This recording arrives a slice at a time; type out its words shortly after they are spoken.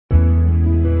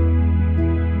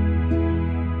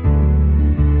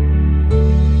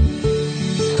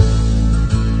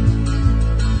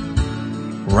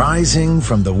Rising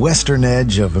from the western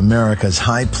edge of America's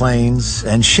high plains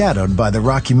and shadowed by the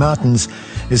Rocky Mountains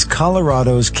is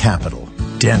Colorado's capital,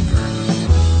 Denver.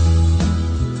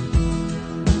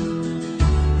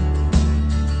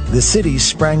 The city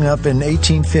sprang up in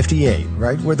 1858,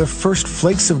 right where the first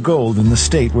flakes of gold in the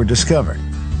state were discovered.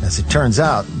 As it turns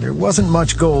out, there wasn't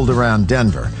much gold around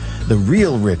Denver. The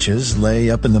real riches lay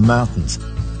up in the mountains.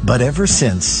 But ever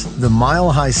since, the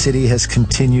mile-high city has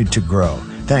continued to grow,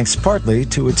 thanks partly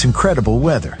to its incredible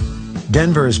weather.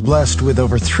 Denver is blessed with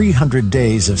over 300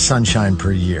 days of sunshine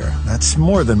per year. That's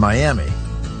more than Miami.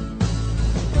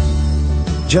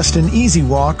 Just an easy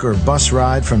walk or bus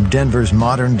ride from Denver's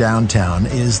modern downtown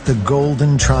is the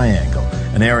Golden Triangle,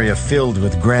 an area filled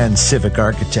with grand civic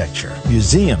architecture,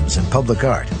 museums, and public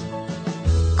art.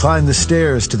 Climb the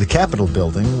stairs to the Capitol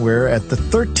building, where at the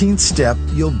 13th step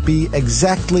you'll be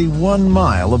exactly 1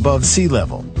 mile above sea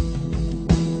level.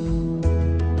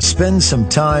 Spend some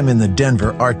time in the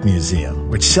Denver Art Museum,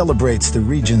 which celebrates the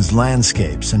region's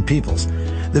landscapes and peoples.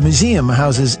 The museum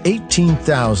houses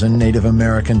 18,000 Native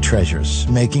American treasures,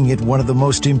 making it one of the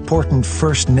most important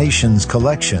First Nations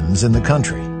collections in the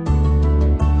country.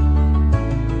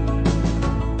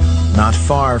 Not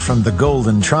far from the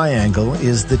Golden Triangle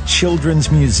is the Children's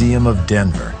Museum of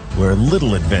Denver, where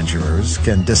little adventurers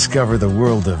can discover the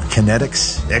world of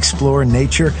kinetics, explore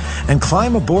nature, and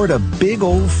climb aboard a big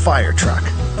old fire truck.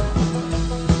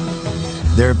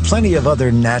 There are plenty of other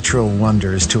natural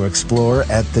wonders to explore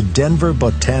at the Denver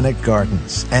Botanic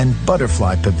Gardens and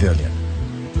Butterfly Pavilion.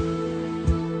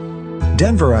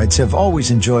 Denverites have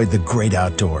always enjoyed the great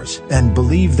outdoors and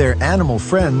believe their animal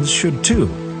friends should too.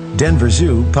 Denver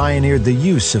Zoo pioneered the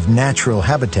use of natural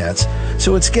habitats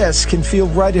so its guests can feel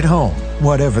right at home,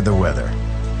 whatever the weather.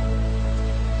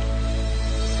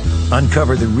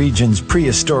 Uncover the region's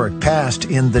prehistoric past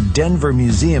in the Denver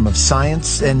Museum of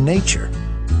Science and Nature.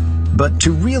 But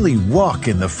to really walk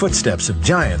in the footsteps of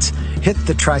giants, hit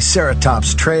the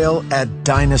Triceratops Trail at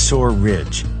Dinosaur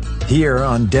Ridge. Here,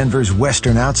 on Denver's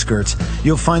western outskirts,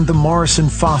 you'll find the Morrison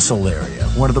Fossil Area,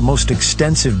 one of the most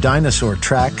extensive dinosaur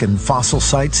track and fossil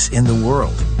sites in the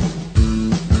world.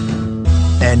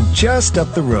 And just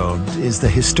up the road is the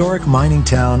historic mining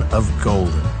town of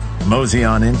Golden. Mosey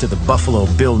on into the Buffalo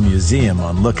Bill Museum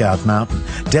on Lookout Mountain,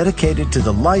 dedicated to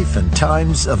the life and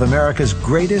times of America's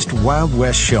greatest Wild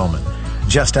West showman.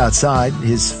 Just outside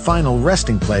his final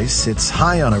resting place sits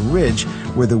high on a ridge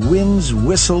where the winds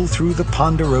whistle through the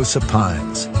ponderosa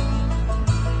pines.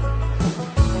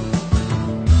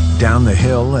 Down the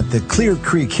hill at the Clear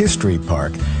Creek History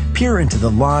Park, peer into the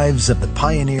lives of the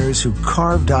pioneers who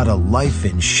carved out a life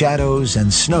in shadows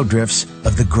and snowdrifts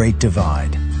of the Great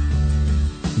Divide.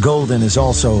 Golden is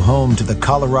also home to the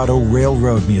Colorado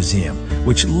Railroad Museum,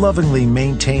 which lovingly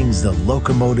maintains the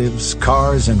locomotives,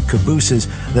 cars, and cabooses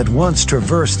that once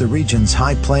traversed the region's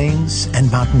high plains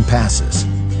and mountain passes.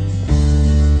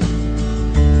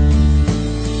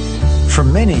 For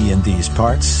many in these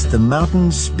parts, the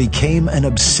mountains became an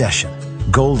obsession.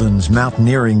 Golden's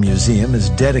Mountaineering Museum is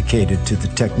dedicated to the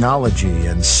technology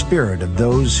and spirit of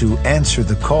those who answer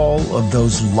the call of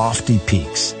those lofty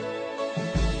peaks.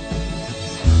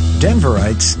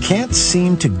 Denverites can't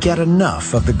seem to get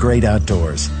enough of the great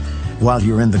outdoors. While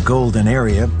you're in the Golden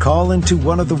area, call into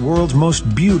one of the world's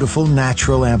most beautiful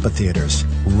natural amphitheaters,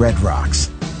 Red Rocks.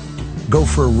 Go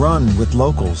for a run with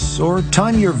locals or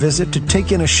time your visit to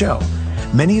take in a show.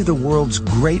 Many of the world's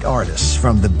great artists,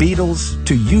 from the Beatles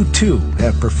to U2,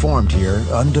 have performed here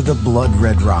under the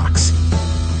blood-red rocks.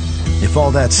 If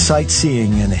all that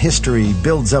sightseeing and history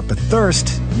builds up a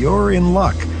thirst, you're in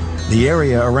luck. The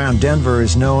area around Denver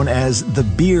is known as the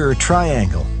Beer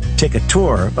Triangle. Take a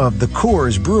tour of the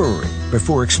Coors Brewery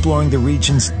before exploring the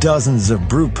region's dozens of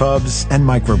brew pubs and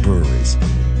microbreweries.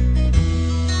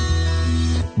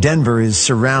 Denver is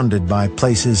surrounded by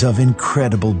places of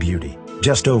incredible beauty.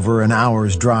 Just over an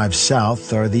hour's drive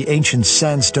south are the ancient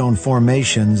sandstone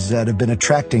formations that have been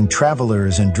attracting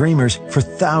travelers and dreamers for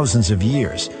thousands of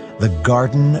years, the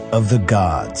Garden of the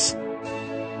Gods.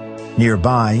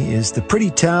 Nearby is the pretty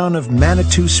town of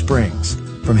Manitou Springs.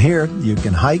 From here, you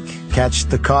can hike, catch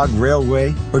the Cog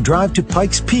Railway, or drive to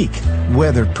Pikes Peak,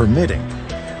 weather permitting.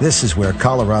 This is where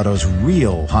Colorado's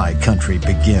real high country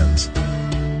begins.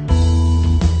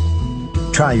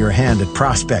 Try your hand at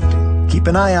prospecting. Keep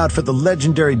an eye out for the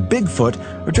legendary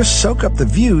Bigfoot, or just soak up the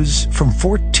views from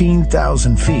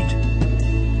 14,000 feet.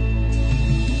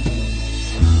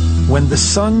 When the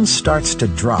sun starts to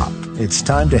drop, it's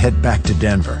time to head back to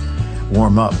Denver.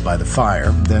 Warm up by the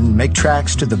fire, then make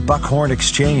tracks to the Buckhorn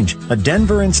Exchange, a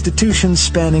Denver institution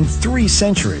spanning 3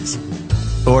 centuries.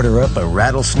 Order up a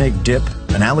rattlesnake dip,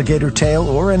 an alligator tail,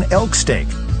 or an elk steak.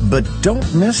 But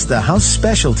don't miss the house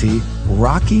specialty,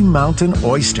 Rocky Mountain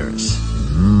oysters.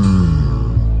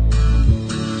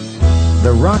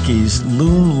 The Rockies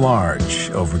loom large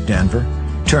over Denver.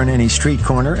 Turn any street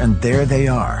corner and there they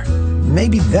are.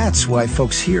 Maybe that's why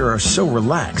folks here are so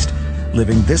relaxed.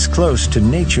 Living this close to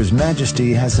nature's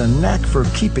majesty has a knack for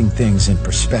keeping things in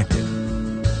perspective.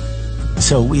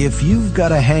 So if you've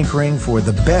got a hankering for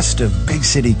the best of big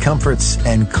city comforts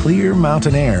and clear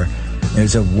mountain air,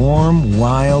 there's a warm,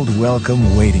 wild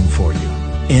welcome waiting for you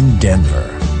in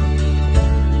Denver.